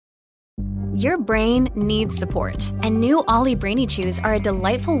Your brain needs support, and new Ollie Brainy Chews are a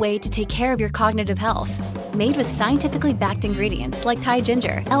delightful way to take care of your cognitive health. Made with scientifically backed ingredients like Thai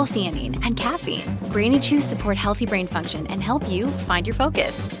ginger, L-theanine, and caffeine, Brainy Chews support healthy brain function and help you find your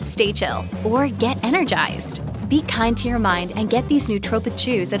focus, stay chill, or get energized. Be kind to your mind and get these nootropic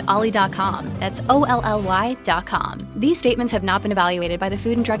chews at ollie.com. That's OLLY.com. These statements have not been evaluated by the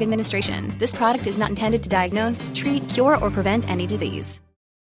Food and Drug Administration. This product is not intended to diagnose, treat, cure, or prevent any disease.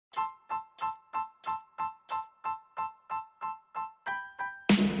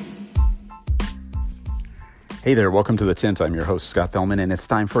 Hey there, welcome to The Tint. I'm your host, Scott Fellman, and it's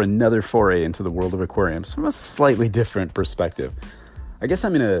time for another foray into the world of aquariums from a slightly different perspective. I guess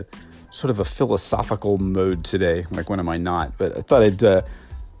I'm in a sort of a philosophical mode today. Like, when am I not? But I thought I'd,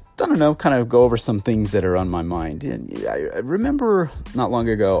 kind of go over some things that are on my mind. And I remember not long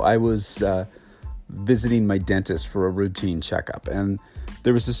ago, I was visiting my dentist for a routine checkup, and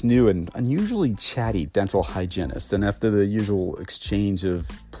there was this new and unusually chatty dental hygienist. And after the usual exchange of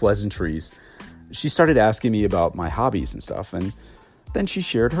pleasantries, she started asking me about my hobbies and stuff, and then she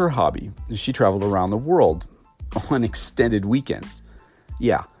shared her hobby. She traveled around the world on extended weekends.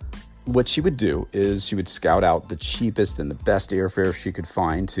 Yeah, what she would do is she would scout out the cheapest and the best airfare she could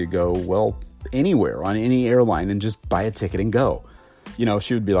find to go, well, anywhere on any airline and just buy a ticket and go. You know,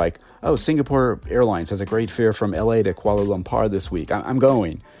 she would be like, oh, Singapore Airlines has a great fare from LA to Kuala Lumpur this week. I'm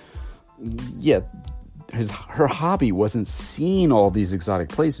going. Yeah, her hobby wasn't seeing all these exotic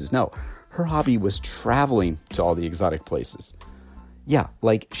places. No. Her hobby was traveling to all the exotic places. Yeah,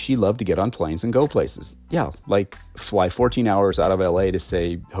 like she loved to get on planes and go places. Yeah, like fly 14 hours out of LA to,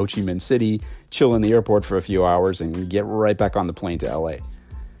 say, Ho Chi Minh City, chill in the airport for a few hours, and get right back on the plane to LA.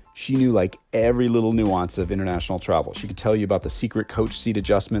 She knew like every little nuance of international travel. She could tell you about the secret coach seat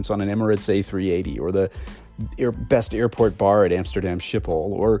adjustments on an Emirates A380, or the best airport bar at Amsterdam Schiphol,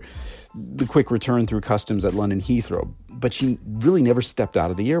 or the quick return through customs at London Heathrow. But she really never stepped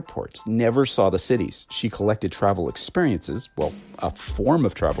out of the airports, never saw the cities. She collected travel experiences, well, a form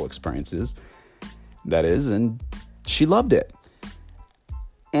of travel experiences, that is, and she loved it.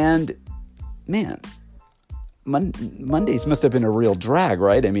 And man, Mondays must have been a real drag,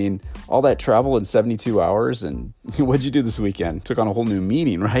 right? I mean, all that travel in 72 hours, and what'd you do this weekend? Took on a whole new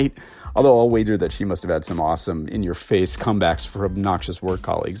meaning, right? Although I'll wager that she must have had some awesome in-your-face comebacks for obnoxious work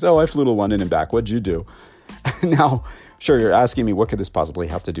colleagues. Oh, I flew to London and back. What'd you do? Now, sure, you're asking me, what could this possibly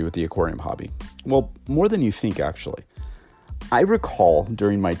have to do with the aquarium hobby? Well, more than you think, actually. I recall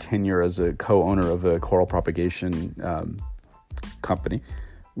during my tenure as a co-owner of a coral propagation company,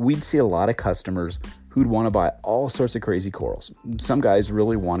 we'd see a lot of customers who'd want to buy all sorts of crazy corals. Some guys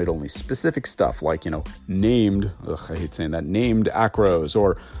really wanted only specific stuff like, named acros,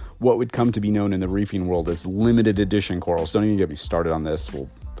 or what would come to be known in the reefing world as limited edition corals. Don't even get me started on this. We'll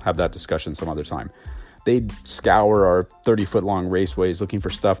have that discussion some other time. They'd scour our 30-foot-long raceways looking for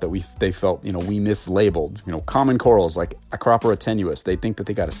stuff that they felt, we mislabeled. Common corals like Acropora tenuis. They think that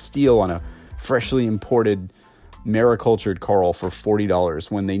they got a steal on a freshly imported maricultured coral for $40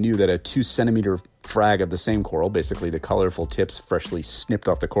 when they knew that a 2-centimeter frag of the same coral, basically the colorful tips freshly snipped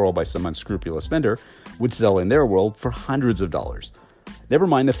off the coral by some unscrupulous vendor, would sell in their world for hundreds of dollars. Never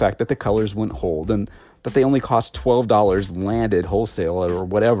mind the fact that the colors wouldn't hold and that they only cost $12 landed wholesale or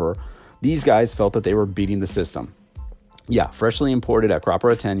whatever. These guys felt that they were beating the system. Yeah, freshly imported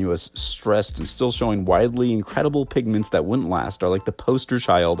Acropora tenuis, stressed and still showing widely incredible pigments that wouldn't last, are like the poster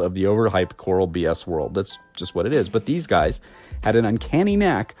child of the overhyped coral BS world. That's just what it is. But these guys had an uncanny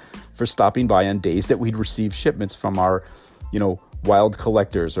knack for stopping by on days that we'd receive shipments from our, wild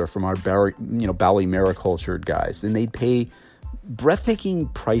collectors or from our, Bali maricultured guys. And they'd pay breathtaking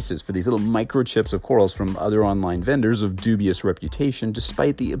prices for these little microchips of corals from other online vendors of dubious reputation,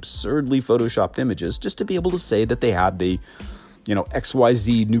 despite the absurdly photoshopped images, just to be able to say that they had the,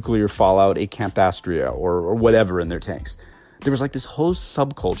 XYZ nuclear fallout acanthastria or whatever in their tanks. There was like this whole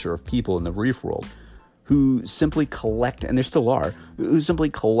subculture of people in the reef world who simply collect, and there still are, who simply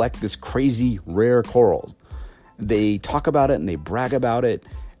collect this crazy rare coral. They talk about it and they brag about it.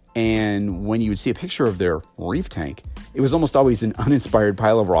 And when you would see a picture of their reef tank, it was almost always an uninspired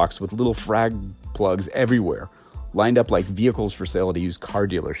pile of rocks with little frag plugs everywhere, lined up like vehicles for sale at a used car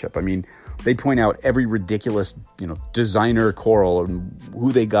dealership. I mean, they'd point out every ridiculous, designer coral and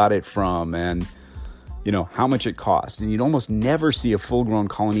who they got it from and, how much it cost. And you'd almost never see a full-grown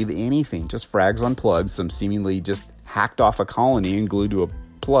colony of anything, just frags on plugs, some seemingly just hacked off a colony and glued to a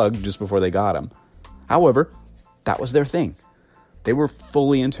plug just before they got them. However, that was their thing. They were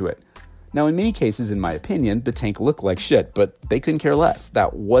fully into it. Now, in many cases, in my opinion, the tank looked like shit, but they couldn't care less.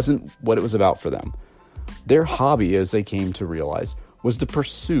 That wasn't what it was about for them. Their hobby, as they came to realize, was the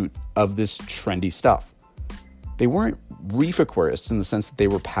pursuit of this trendy stuff. They weren't reef aquarists in the sense that they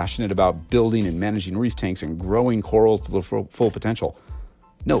were passionate about building and managing reef tanks and growing corals to the full potential.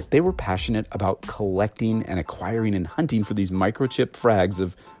 No, they were passionate about collecting and acquiring and hunting for these microchip frags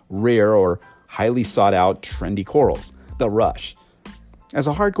of rare or highly sought out trendy corals, the rush. As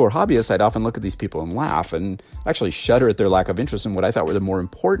a hardcore hobbyist, I'd often look at these people and laugh and actually shudder at their lack of interest in what I thought were the more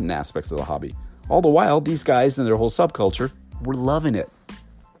important aspects of the hobby. All the while, these guys and their whole subculture were loving it.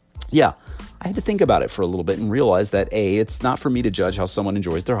 Yeah, I had to think about it for a little bit and realize that A, it's not for me to judge how someone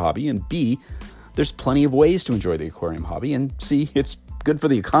enjoys their hobby, and B, there's plenty of ways to enjoy the aquarium hobby, and C, it's good for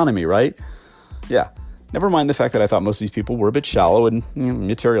the economy, right? Yeah, never mind the fact that I thought most of these people were a bit shallow and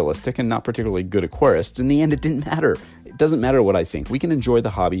materialistic and not particularly good aquarists. In the end, it didn't matter. It doesn't matter what I think. We can enjoy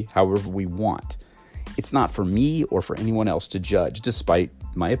the hobby however we want. It's not for me or for anyone else to judge, despite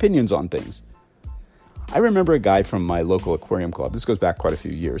my opinions on things. I remember a guy from my local aquarium club. This goes back quite a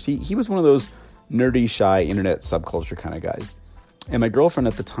few years. He was one of those nerdy, shy, internet subculture kind of guys. And my girlfriend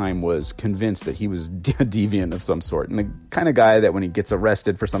at the time was convinced that he was a deviant of some sort. And the kind of guy that when he gets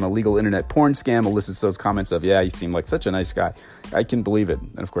arrested for some illegal internet porn scam elicits those comments of, yeah, he seemed like such a nice guy. I can believe it.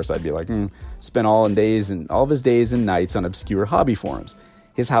 And of course I'd be like, spent all of his days and nights on obscure hobby forums.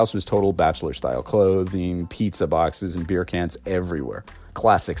 His house was total bachelor style clothing, pizza boxes, and beer cans everywhere.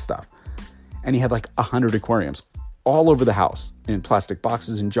 Classic stuff. And he had like 100 aquariums all over the house in plastic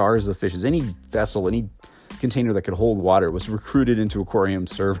boxes and jars of fishes. Any vessel, any container that could hold water was recruited into aquarium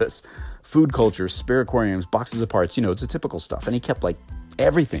service. Food cultures, spare aquariums, boxes of parts, it's a typical stuff. And he kept like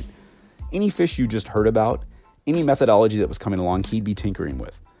everything. Any fish you just heard about, any methodology that was coming along, he'd be tinkering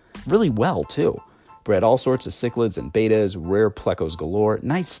with. Really well, too. Bred all sorts of cichlids and betas, rare plecos galore.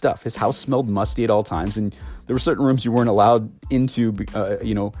 Nice stuff. His house smelled musty at all times, and there were certain rooms you weren't allowed into,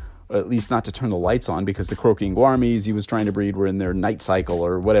 at least not to turn the lights on because the croaking guarmies he was trying to breed were in their night cycle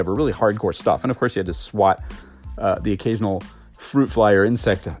or whatever, really hardcore stuff. And of course you had to swat the occasional fruit fly or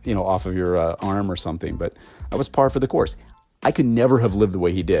insect, off of your arm or something. But that was par for the course. I could never have lived the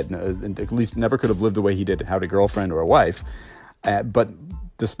way he did, at least never could have lived the way he did, had a girlfriend or a wife. But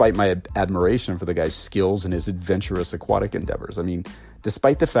despite my admiration for the guy's skills and his adventurous aquatic endeavors,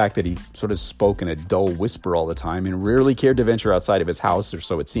 despite the fact that he sort of spoke in a dull whisper all the time and rarely cared to venture outside of his house, or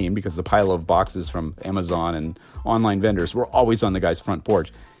so it seemed, because the pile of boxes from Amazon and online vendors were always on the guy's front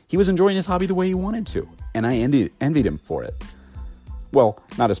porch, he was enjoying his hobby the way he wanted to, and I envied him for it. Well,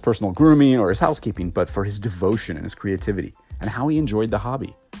 not his personal grooming or his housekeeping, but for his devotion and his creativity and how he enjoyed the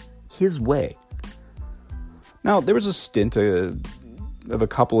hobby. His way. Now, there was a stint of a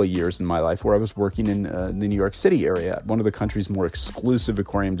couple of years in my life where I was working in the New York City area at one of the country's more exclusive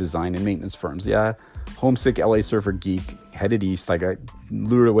aquarium design and maintenance firms. Yeah, homesick LA surfer geek, headed east. I got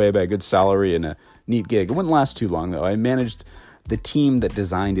lured away by a good salary and a neat gig. It wouldn't last too long, though. I managed the team that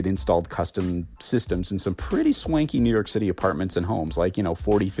designed and installed custom systems in some pretty swanky New York City apartments and homes, like,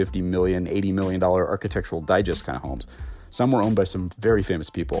 40, 50 million, $80 million Architectural Digest kind of homes. Some were owned by some very famous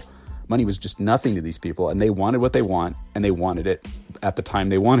people. Money was just nothing to these people, and they wanted what they want, and they wanted it at the time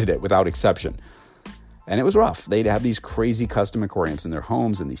they wanted it, without exception. And it was rough. They'd have these crazy custom aquariums in their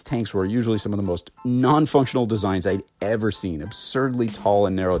homes, and these tanks were usually some of the most non-functional designs I'd ever seen. Absurdly tall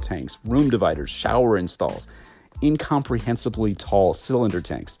and narrow tanks, room dividers, shower installs, incomprehensibly tall cylinder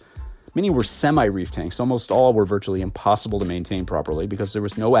tanks. Many were semi-reef tanks. Almost all were virtually impossible to maintain properly because there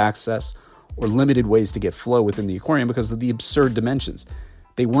was no access or limited ways to get flow within the aquarium because of the absurd dimensions.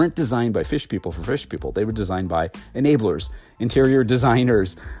 They weren't designed by fish people for fish people. They were designed by enablers, interior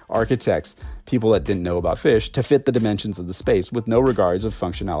designers, architects, people that didn't know about fish to fit the dimensions of the space with no regards of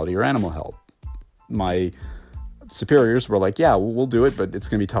functionality or animal health. My superiors were like, yeah, we'll do it, but it's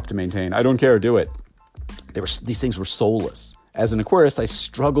going to be tough to maintain. I don't care, do it. These things were soulless. As an aquarist, I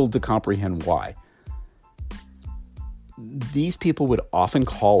struggled to comprehend why. These people would often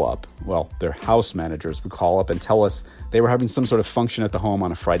call up, their house managers would call up and tell us they were having some sort of function at the home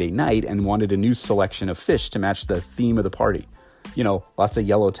on a Friday night and wanted a new selection of fish to match the theme of the party. Lots of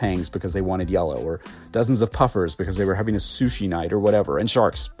yellow tangs because they wanted yellow, or dozens of puffers because they were having a sushi night or whatever, and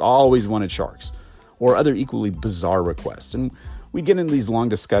sharks, always wanted sharks, or other equally bizarre requests. And we'd get into these long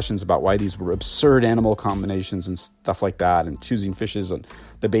discussions about why these were absurd animal combinations and stuff like that, and choosing fishes on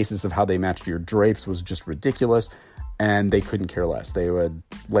the basis of how they matched your drapes was just ridiculous. And they couldn't care less. They would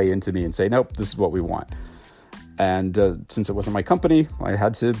lay into me and say, nope, this is what we want. And since it wasn't my company, I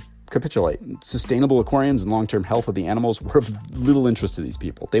had to capitulate. Sustainable aquariums and long-term health of the animals were of little interest to these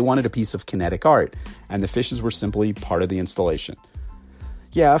people. They wanted a piece of kinetic art, and the fishes were simply part of the installation.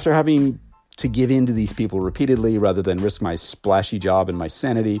 Yeah, after having to give in to these people repeatedly rather than risk my splashy job and my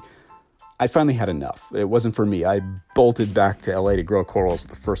sanity, I finally had enough. It wasn't for me. I bolted back to LA to grow corals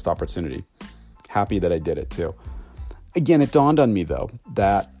at the first opportunity. Happy that I did it too. Again, it dawned on me though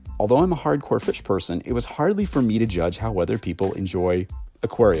that although I'm a hardcore fish person, it was hardly for me to judge how other people enjoy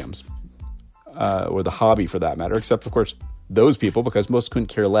aquariums, or the hobby for that matter, except of course those people, because most couldn't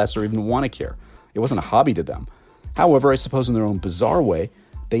care less or even want to care. It wasn't a hobby to them. However, I suppose in their own bizarre way,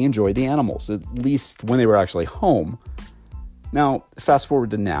 they enjoyed the animals, at least when they were actually home. Now, fast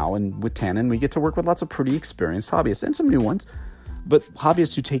forward to now, and with Tannen, we get to work with lots of pretty experienced hobbyists, and some new ones, but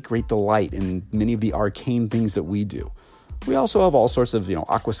hobbyists who take great delight in many of the arcane things that we do. We also have all sorts of,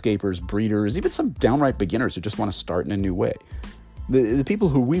 aquascapers, breeders, even some downright beginners who just want to start in a new way. The people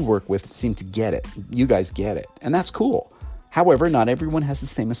who we work with seem to get it. You guys get it, and that's cool. However, not everyone has the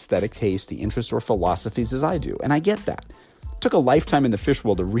same aesthetic taste, the interests, or philosophies as I do, and I get that. It took a lifetime in the fish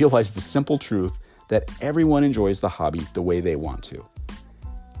world to realize the simple truth that everyone enjoys the hobby the way they want to.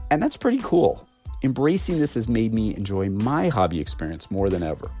 And that's pretty cool. Embracing this has made me enjoy my hobby experience more than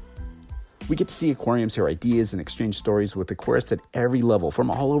ever. We get to see aquariums, hear ideas, and exchange stories with aquarists at every level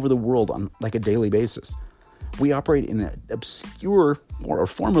from all over the world on like a daily basis. We operate in an obscure, or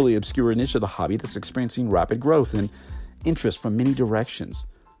formerly obscure niche of the hobby that's experiencing rapid growth and interest from many directions.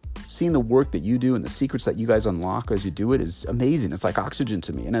 Seeing the work that you do and the secrets that you guys unlock as you do it is amazing. It's like oxygen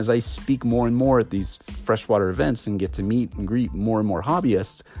to me. And as I speak more and more at these freshwater events and get to meet and greet more and more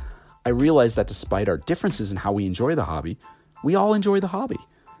hobbyists, I realize that despite our differences in how we enjoy the hobby, we all enjoy the hobby.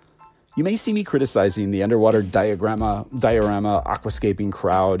 You may see me criticizing the underwater diorama aquascaping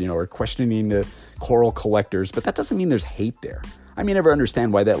crowd, or questioning the coral collectors, but that doesn't mean there's hate there. I may never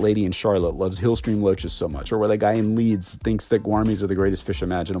understand why that lady in Charlotte loves Hillstream loaches so much, or why that guy in Leeds thinks that gourmis are the greatest fish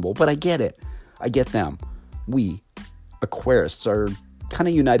imaginable, but I get it. I get them. We, aquarists, are kind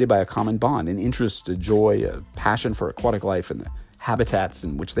of united by a common bond, an interest, a joy, a passion for aquatic life and the habitats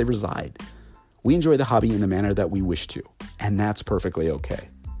in which they reside. We enjoy the hobby in the manner that we wish to, and that's perfectly okay.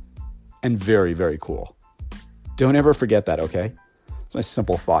 And very, very cool. Don't ever forget that, okay? It's my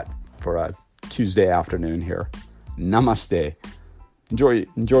simple thought for a Tuesday afternoon here. Namaste.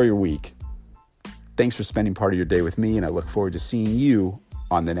 Enjoy your week. Thanks for spending part of your day with me, and I look forward to seeing you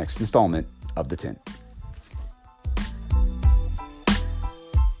on the next installment of The Tint.